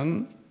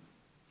 2장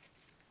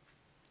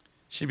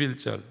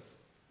 11절.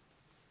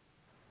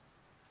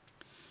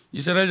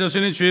 이스라엘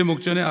자손이 주의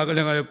목전에 악을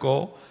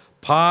행하였고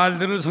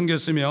바알들을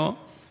섬겼으며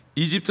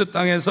이집트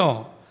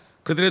땅에서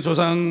그들의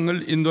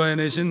조상을 인도하여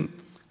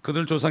내신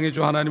그들 조상의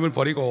주 하나님을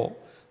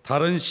버리고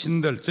다른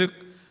신들, 즉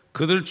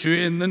그들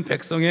주위에 있는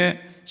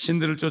백성의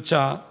신들을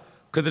쫓아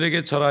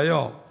그들에게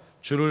절하여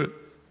주를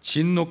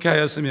진노케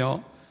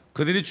하였으며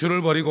그들이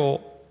주를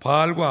버리고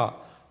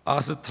바알과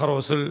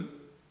아스타롯을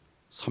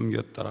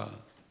섬겼더라.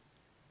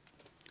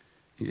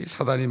 이게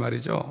사단이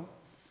말이죠.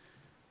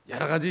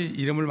 여러 가지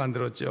이름을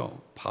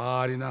만들었죠.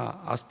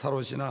 바알이나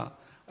아스타롯이나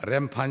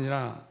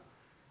렘판이나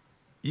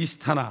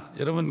이스타나.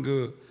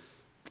 여러분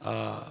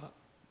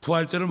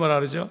부활절을 뭐라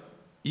그러죠?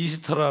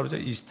 이스터라고 그러죠.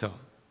 이스터.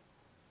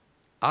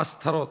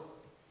 아스타롯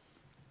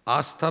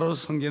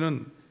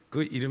섬기는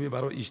그 이름이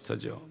바로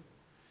이스터죠.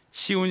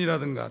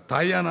 치온이라든가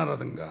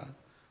다이아나라든가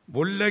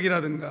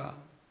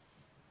몰렉이라든가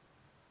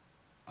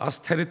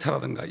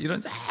아스테리타라든가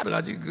이런 여러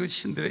가지 그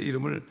신들의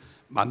이름을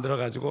만들어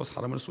가지고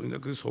사람을 쏘는데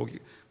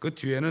그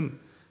뒤에는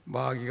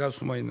마귀가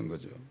숨어 있는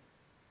거죠.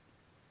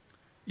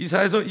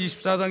 이사야서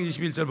 24장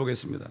 21절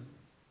보겠습니다.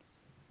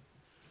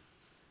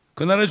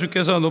 그날에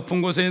주께서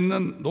높은 곳에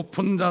있는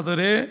높은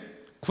자들의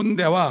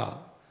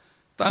군대와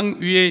땅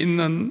위에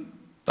있는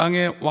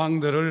땅의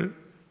왕들을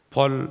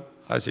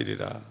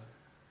벌하시리라.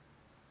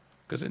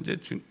 그래서 이제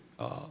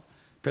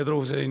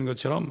베드로후서에 있는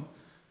것처럼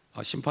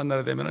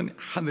심판날에 되면은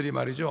하늘이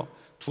말이죠,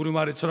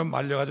 두루마리처럼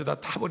말려가지고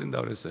다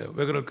타버린다고 그랬어요.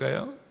 왜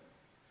그럴까요?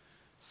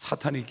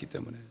 사탄이 있기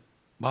때문에,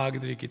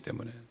 마귀들이 있기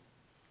때문에,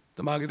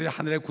 또 마귀들이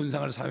하늘의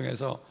군상을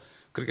사용해서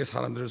그렇게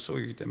사람들을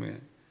쏘기 때문에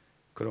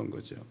그런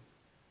거죠.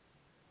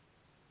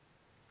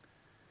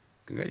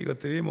 그러니까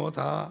이것들이 뭐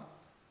다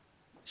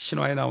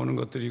신화에 나오는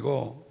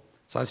것들이고,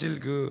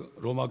 사실 그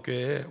로마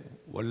교회의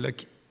원래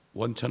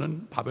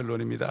원천은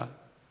바벨론입니다.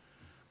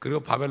 그리고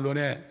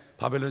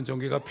바벨론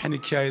종교가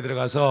페니키아에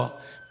들어가서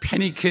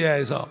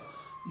페니키아에서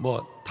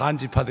뭐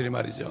단지파들이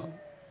말이죠,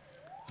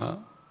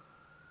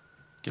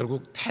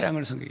 결국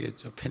태양을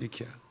섬기겠죠.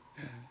 페니키아.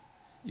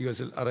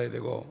 이것을 알아야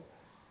되고,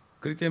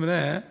 그렇기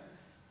때문에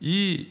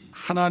이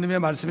하나님의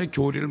말씀의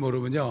교리를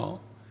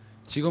모르면요,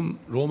 지금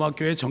로마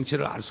교회의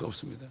정체를 알 수가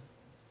없습니다.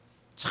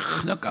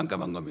 전혀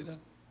깜깜한 겁니다.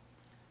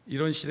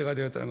 이런 시대가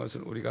되었다는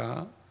것을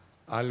우리가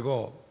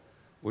알고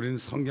우리는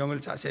성경을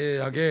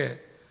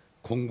자세하게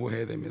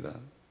공부해야 됩니다.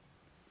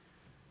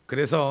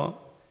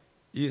 그래서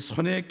이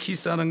손에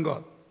키싸는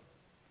것,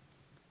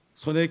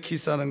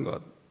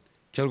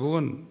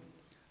 결국은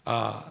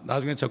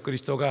나중에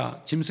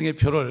적그리스도가 짐승의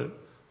표를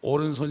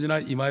오른손이나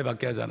이마에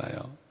받게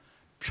하잖아요.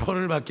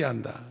 표를 받게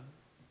한다.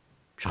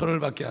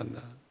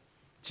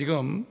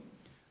 지금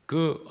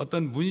그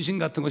어떤 문신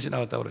같은 것이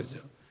나왔다고 그러죠.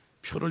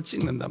 표를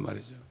찍는단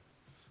말이죠.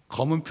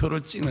 검은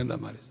표를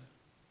찍는단 말이죠.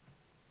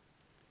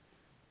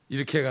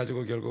 이렇게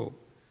해가지고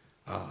결국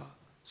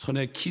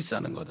손에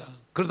키싸는 거다.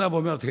 그러다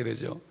보면 어떻게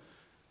되죠?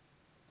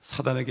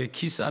 사단에게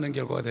키싸는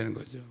결과가 되는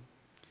거죠.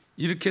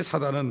 이렇게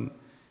사단은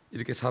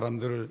이렇게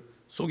사람들을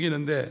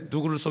속이는데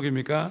누구를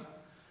속입니까?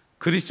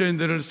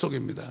 그리스도인들을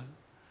속입니다.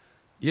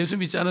 예수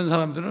믿지 않은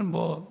사람들은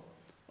뭐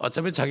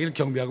어차피 자기를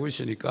경배하고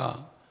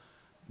있으니까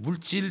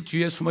물질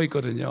뒤에 숨어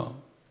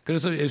있거든요.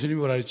 그래서 예수님이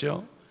뭐라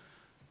했죠?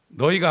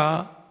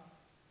 너희가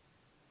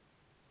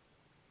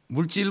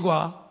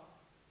물질과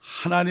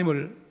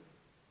하나님을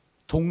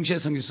동시에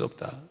섬길 수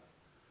없다.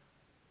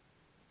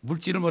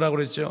 물질을 뭐라고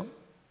그랬죠?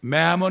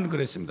 매몬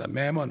그랬습니다.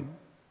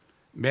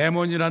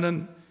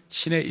 매몬이라는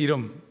신의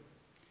이름.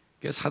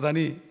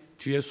 사단이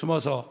뒤에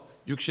숨어서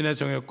육신의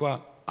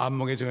정욕과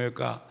안목의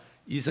정욕과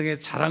이성의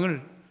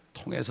자랑을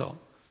통해서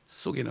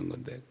속이는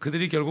건데,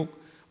 그들이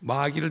결국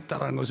마귀를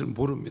따라하는 것을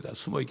모릅니다.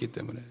 숨어 있기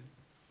때문에.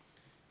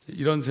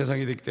 이런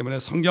세상이 됐기 때문에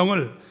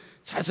성경을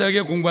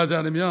자세하게 공부하지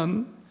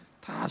않으면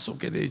다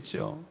쏟게 돼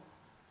있죠.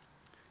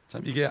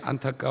 참 이게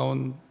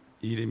안타까운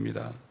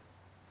일입니다.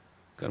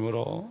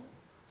 그러므로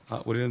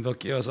우리는 더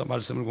깨어서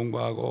말씀을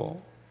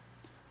공부하고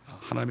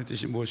하나님의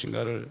뜻이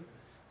무엇인가를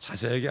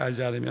자세하게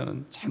알지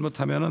않으면,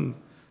 잘못하면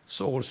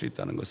쏘을 수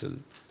있다는 것을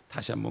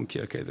다시 한번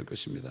기억해야 될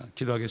것입니다.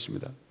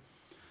 기도하겠습니다.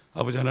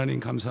 아버지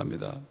하나님,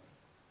 감사합니다.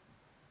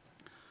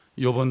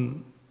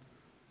 욥은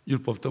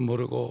율법도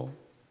모르고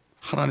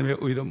하나님의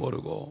의도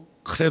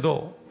모르고,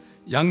 그래도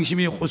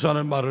양심이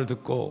호소하는 말을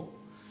듣고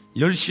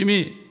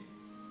열심히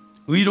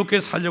의롭게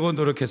살려고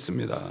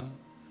노력했습니다.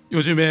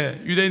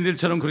 요즘에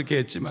유대인들처럼 그렇게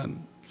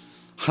했지만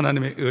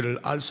하나님의 의를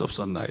알 수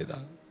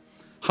없었나이다.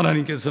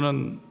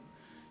 하나님께서는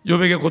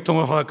욥에게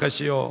고통을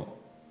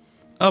허락하시어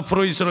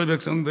앞으로 이스라엘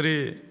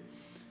백성들이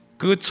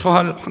그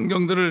처할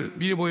환경들을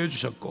미리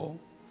보여주셨고,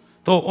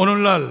 또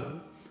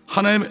오늘날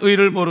하나님의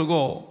의를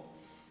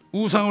모르고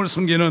우상을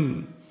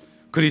섬기는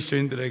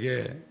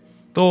그리스도인들에게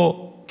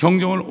또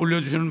경종을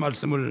울려주시는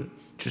말씀을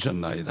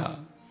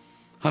주셨나이다.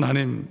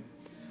 하나님,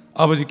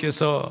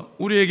 아버지께서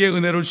우리에게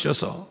은혜를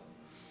주셔서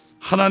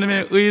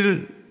하나님의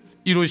의를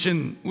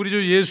이루신 우리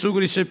주 예수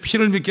그리스도의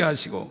피를 믿게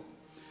하시고,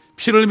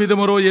 피를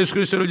믿음으로 예수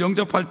그리스도를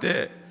영접할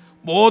때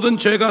모든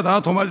죄가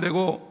다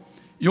도말되고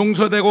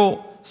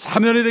용서되고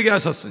사면이 되게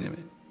하셨으니,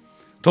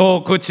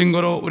 또 그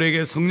증거로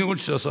우리에게 성령을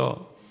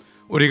주셔서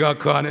우리가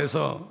그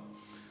안에서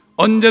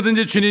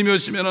언제든지 주님이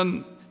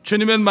오시면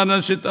주님을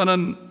만날 수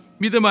있다는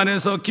믿음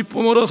안에서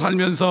기쁨으로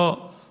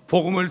살면서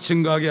복음을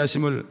증거하게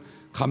하심을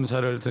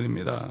감사를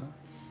드립니다.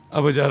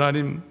 아버지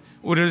하나님,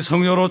 우리를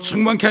성령으로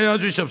충만케 하여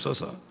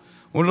주시옵소서.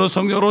 오늘도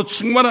성령으로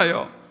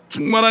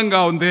충만한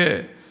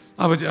가운데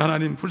아버지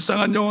하나님,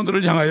 불쌍한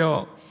영혼들을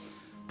향하여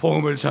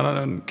복음을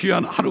전하는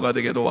귀한 하루가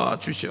되게 도와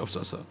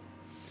주시옵소서.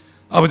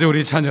 아버지,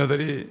 우리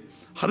자녀들이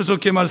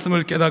하루속히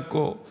말씀을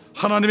깨닫고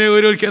하나님의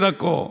의를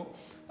깨닫고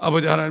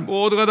아버지 하나님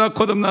모두가 다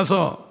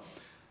거듭나서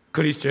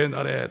그리스도의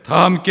날에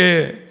다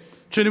함께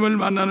주님을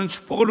만나는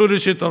축복을 누릴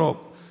수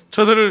있도록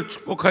저들을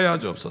축복하여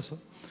주옵소서.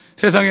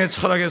 세상의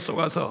철학에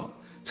속아서,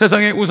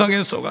 세상의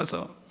우상에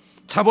속아서,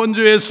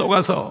 자본주의에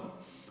속아서,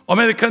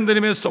 아메리칸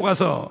드림에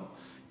속아서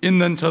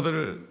있는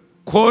저들을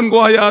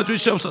구원고하여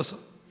주시옵소서.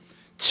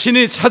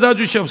 친히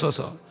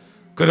찾아주시옵소서.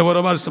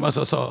 그러므로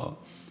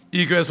말씀하셔서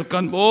이 교회에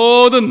속한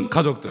모든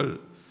가족들,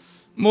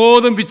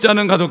 모든 믿지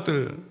않는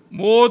가족들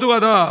모두가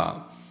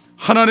다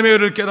하나님의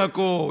의를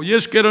깨닫고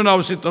예수께로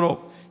나올 수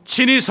있도록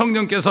친히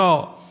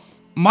성령께서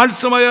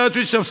말씀하여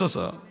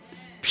주시옵소서.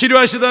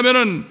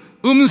 필요하시다면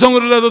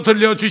음성으로라도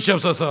들려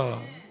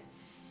주시옵소서.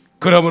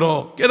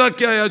 그러므로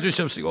깨닫게 하여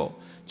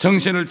주시옵시고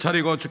정신을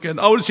차리고 주께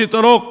나올 수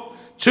있도록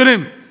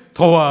주님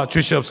도와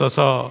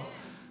주시옵소서.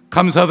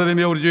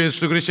 감사드리며 우리 주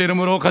예수 그리스도의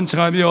이름으로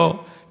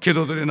간청하며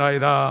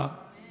기도드리나이다.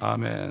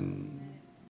 아멘.